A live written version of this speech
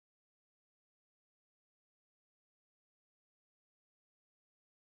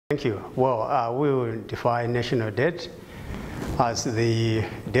Thank you. Well, we will define national debt as the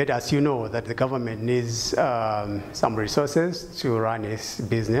debt, as you know, that the government needs some resources to run its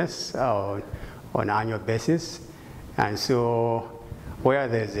business on an annual basis. And so where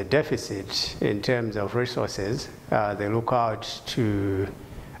there's a deficit in terms of resources, they look out to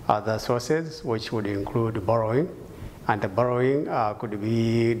other sources, which would include borrowing. And the borrowing could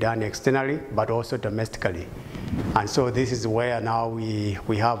be done externally, but also domestically. And so this is where now we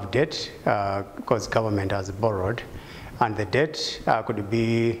have debt, because government has borrowed. And the debt could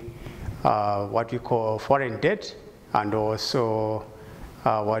be what we call foreign debt, and also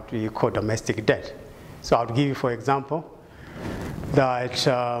what we call domestic debt. So I'll give you, for example, that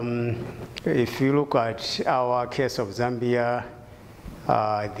if you look at our case of Zambia,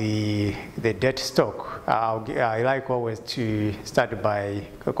 the debt stock, I like always to start by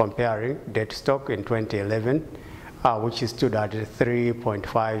comparing debt stock in 2011, which stood at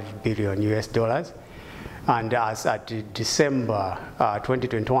 3.5 billion US dollars. And as at December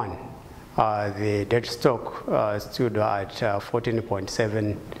 2021, the debt stock stood at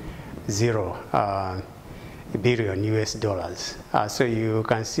 14.70 billion US dollars. So you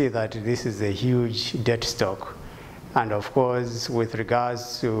can see that this is a huge debt stock. And of course, with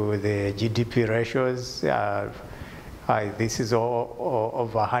regards to the GDP ratios, this is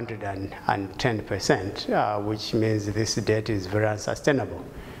over 110%, which means this debt is very unsustainable.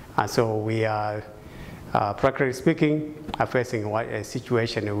 And so we are, practically speaking, facing a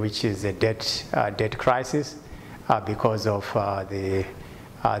situation which is a debt crisis because of the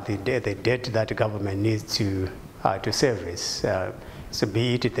debt that the government needs to service. So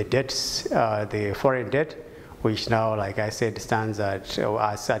be it the debts, the foreign debt, which now, like I said, stands at,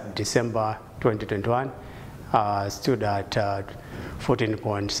 as at December 2021, stood at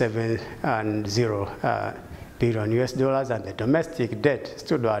 14.70 billion US dollars, and the domestic debt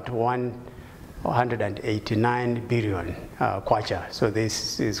stood at 189 billion kwacha. So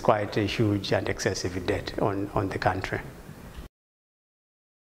this is quite a huge and excessive debt on the country.